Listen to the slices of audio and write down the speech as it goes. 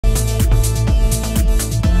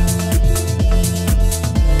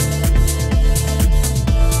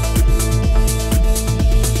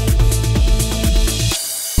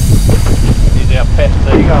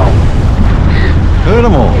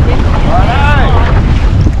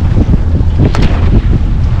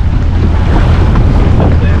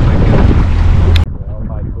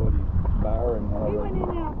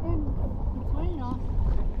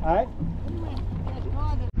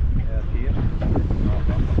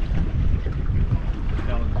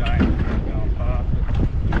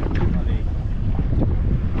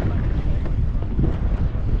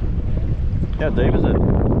deep is it?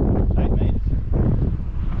 8 metres.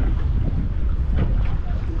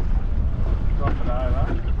 Drop it over.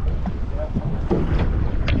 Yep.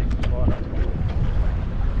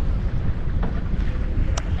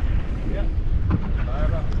 Yep.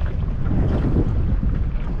 Over.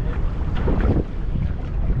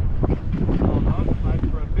 Hold on, wait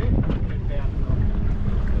for a bit. Get down.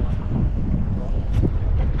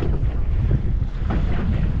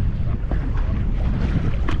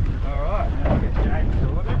 Alright, now get James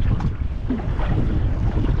sorted.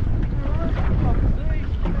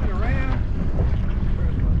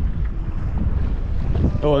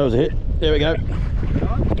 Oh, that was a hit. There we go.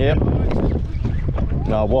 Yep.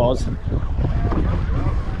 No, it was.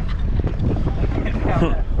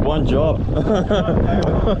 One job.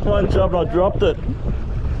 One job and I dropped it.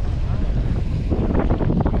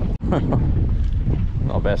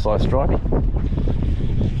 Not a bad size stripey.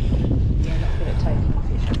 Yeah, not good at taking the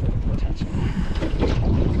fish with attention.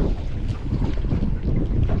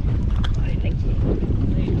 Oh, thank you.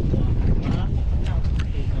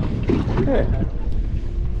 Yeah.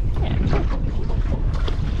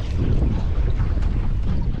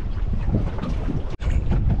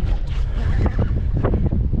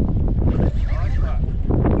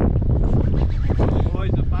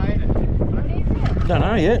 Don't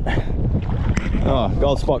know yet. Oh,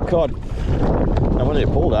 gold spot cod. I wonder if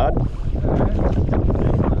it pulled hard.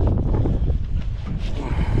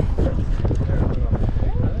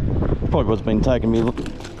 Probably what's been taking me.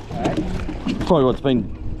 Probably what's been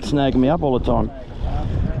snagging me up all the time.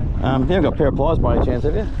 You haven't got a pair of pliers by any chance,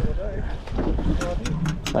 have you?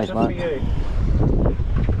 Thanks, mate.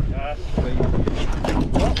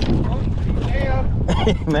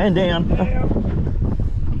 Man down.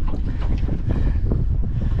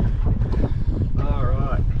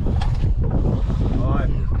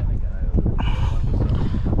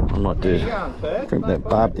 I might do crimp that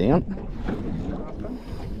barb down.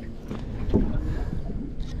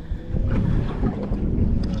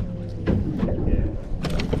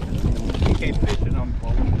 Keep fishing on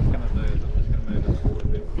pole. I'm just going to move it forward a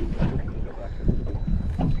bit.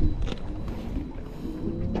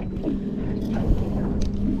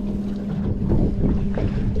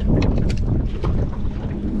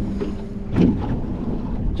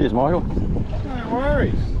 Cheers, Michael. No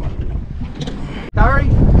worries. Hurry,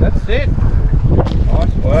 that's it.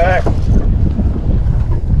 Nice work.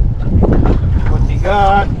 What's he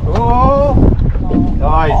got? Oh,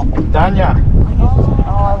 oh, he's done ya. Oh,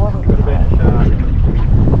 I wasn't Could have been a shark.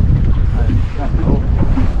 That's cool.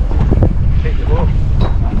 Check the hook.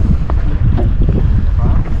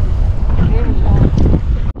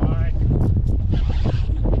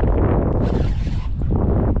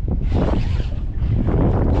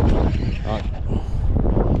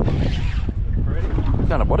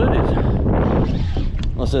 Don't know what it is.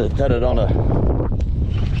 I said had it on a.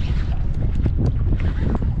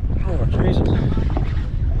 Oh Jesus!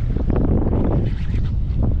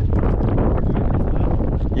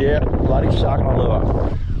 Yeah, bloody shark on a lure.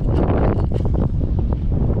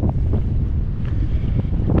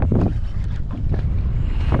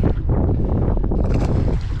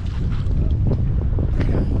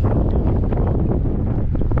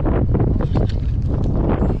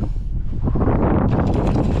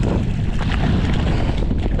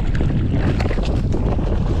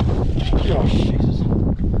 Oh, Jesus.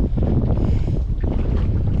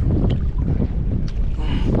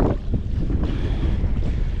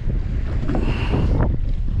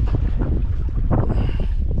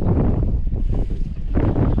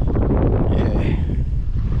 Yeah.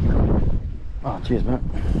 Oh, cheers, mate.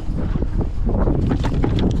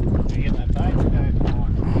 You get that bait?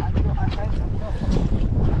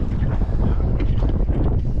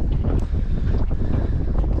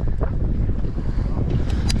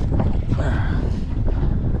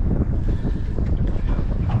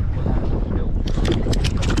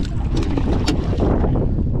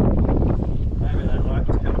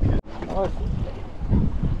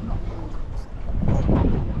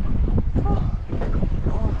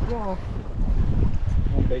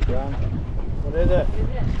 What is it?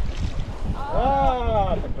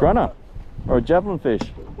 Ah, Grunner or a javelin fish.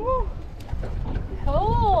 Cool.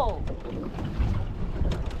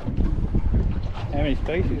 how many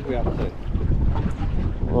species are we up to?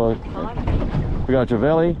 Well, we got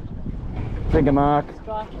trevally, finger mark,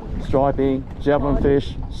 stripey, javelin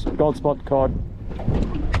fish, gold spot cod,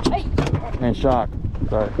 and shark.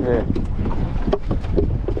 So yeah.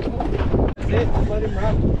 That's it, just let him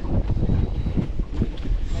run.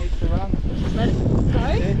 Needs to run. Let it go?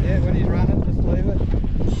 That's it, yeah, when he's running, just leave it.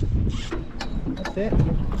 That's it.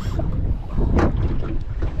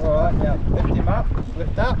 Alright, now 50 mark.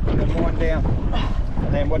 down.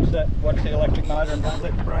 And then watch the electric motor and don't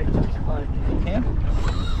let the brake just as close as you can.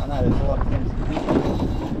 I know there's a lot of things to think of.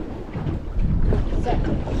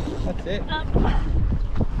 That's it.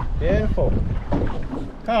 Beautiful.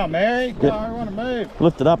 Come on, Mary. Come on, I want to move.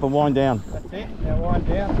 Lift it up and wind down. That's it. Now wind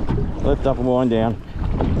down. Lift up and wind down.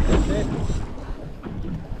 That's it.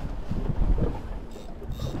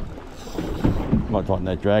 Might tighten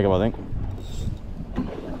that drag up, I think.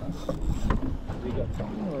 Have you got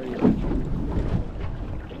something or are you...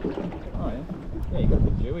 Oh yeah. Yeah, you got a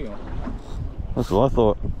big dewy on. That's what I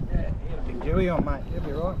thought. Yeah, you got a big dewy on, mate. You'll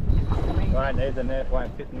be right. Won't need the net,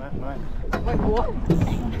 won't fit in that, mate. Wait, what?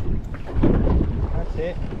 That's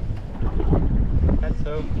it. That's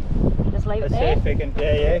all. Just leave it Let's see there? if we can,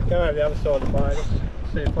 yeah, go over the other side of the boat.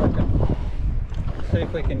 Let's see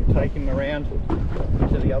if we can take him around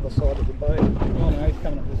to the other side of the boat. Oh no, he's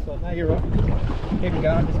coming up this side. No, you're right. Keep him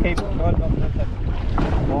going, just keep it right, not let that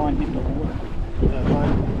line hit the water.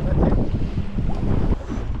 That's it.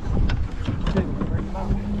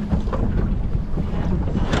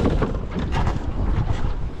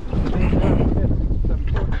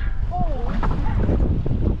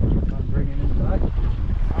 Bring him up.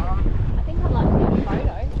 I think I'd like to get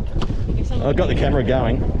a photo. I've got the camera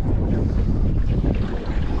going.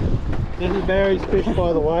 This is Barry's fish,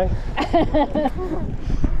 by the way.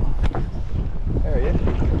 There he is.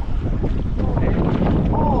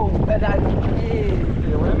 Oh, but that is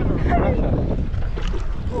The 11 or a crusher?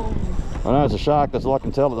 I know it's a shark, that's all I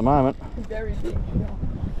can tell at the moment. very big.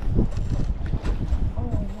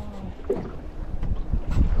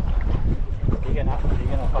 You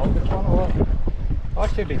gonna hold this one or what? I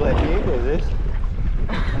should be letting you do this.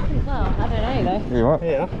 Well, I don't know though. You right?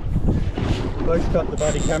 Yeah. Luke's got the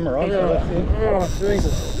bloody camera on, so that's it. Oh,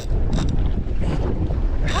 Jesus.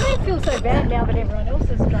 I don't feel so bad now that everyone else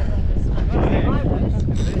is struggling this much. I was.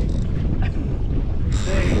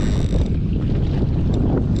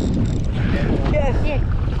 Yes. Yeah.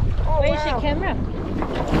 Oh, Where's your camera?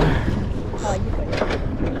 Oh, you got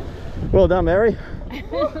it. Well done, Mary.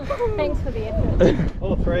 Thanks for the effort.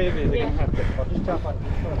 All three of you are going to have to. I'll just jump up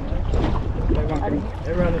this side.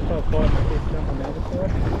 Everyone just try to find the fish, jump on the other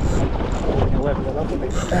side. I'll level it up a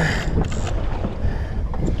bit.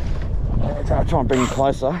 I'll try and bring him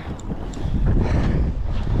closer. I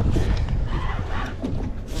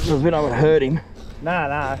was a bit I would hurt him.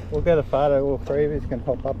 Nah, we'll get a photo. All three of us can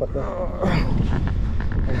pop up at the.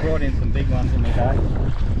 We brought in some big ones in the day.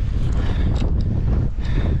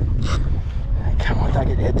 Come on, don't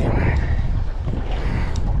get your head down.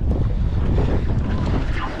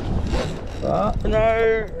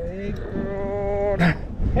 No. Very good.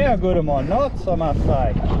 How good am I? Knots, I must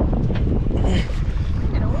say.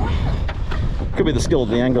 Could be the skill of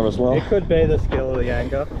the angler as well. It could be the skill of the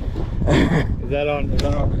angler. Is that on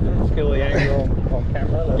the skill of the angler on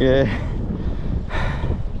camera? Yeah.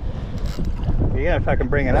 You gonna fucking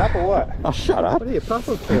bring it up or what? Oh, shut up. What are you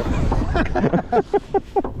puffing for?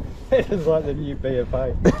 This is like the new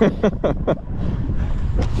BFA.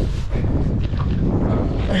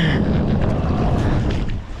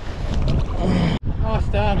 Nice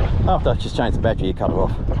done. After I just changed the battery, you cut it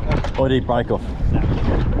off. Or did he break off? No.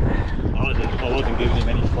 I wasn't giving him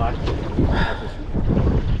any slack.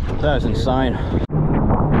 That was insane.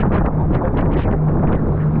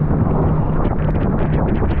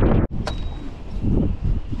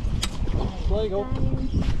 It's legal.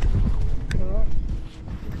 Alright.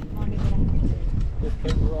 Just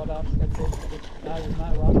keep the rod up. That's it. No, there's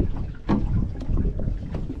no rod.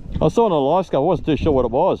 I saw it on a live scope, I wasn't too sure what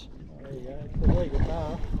it was. There you go. It's a legal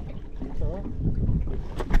bar. It's alright.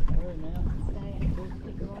 There now.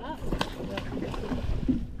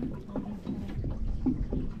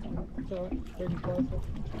 It's alright. Bring it closer.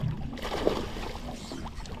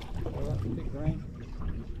 Alright, big green.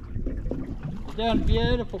 Down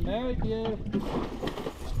beautiful, Mary. Beautiful.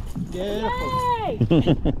 Beautiful. Yay!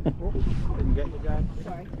 Didn't get you going.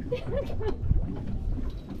 Sorry.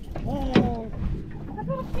 Oh. I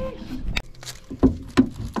got a fish.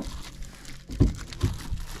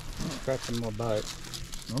 I'm scratching my boat.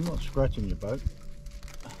 I'm not scratching your boat.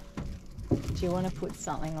 Do you want to put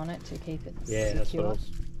something on it to keep it Yeah, that's secure? what I was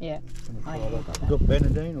Yeah. going to Oh, try. yeah, you've got that. Got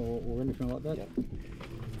Benadine or anything like that? Yep.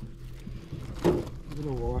 A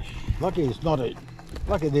little wash. Lucky it's not a.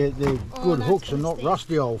 Lucky they're good that's hooks and gonna not sting.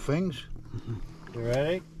 rusty old things. You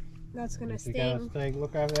ready? That's gonna If you're going to sting. sting,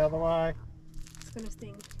 look over the other way. It's gonna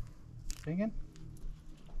sting. Stinging?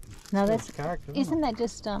 No, That's that's. character. Isn't that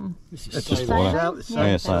just It's just water.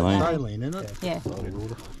 Yeah, saline. saline in it. Yeah. Salty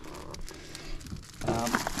water.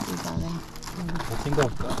 Saline. I think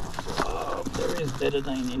I've got. Oh, there is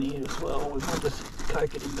betadine in here as well. We might just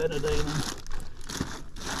coconut Benedina.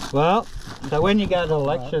 Well, so when you go to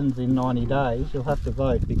elections in 90 days, you'll have to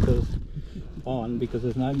vote because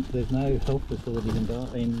there's no health facility in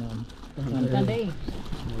Dundee.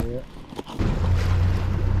 Yeah.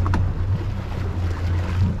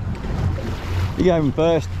 You go in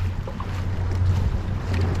first.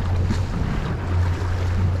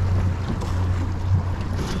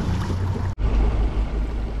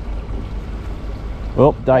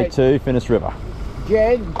 Well, day 2, Finniss River.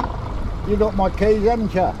 Jen, you got my keys,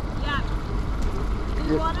 haven't you? Yeah. Do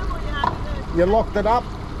you want them or you have to? You locked it up?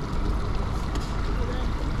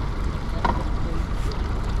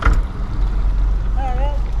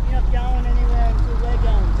 Alright, you're not going anywhere until we're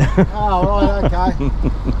going. Oh, right, okay.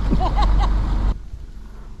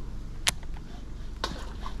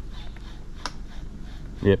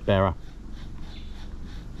 Yep, Barra.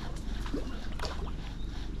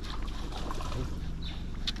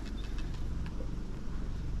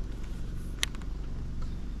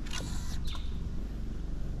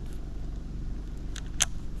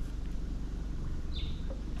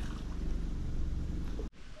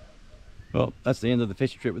 Well, that's the end of the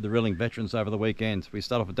fishing trip with the reeling veterans over the weekend. We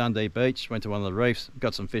started off at Dundee Beach, went to one of the reefs,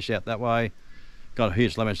 got some fish out that way, got a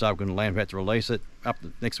huge lemon shark, couldn't land, we had to release it.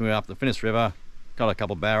 Next we went up the Finniss River, got a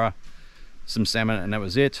couple of barra, some salmon, and that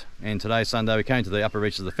was it. And today, Sunday, we came to the upper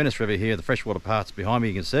reaches of the Finniss River here, the freshwater parts behind me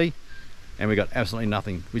you can see, and we got absolutely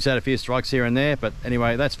nothing. We just had a few strikes here and there, but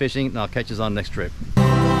anyway, that's fishing, and I'll catch you on next trip.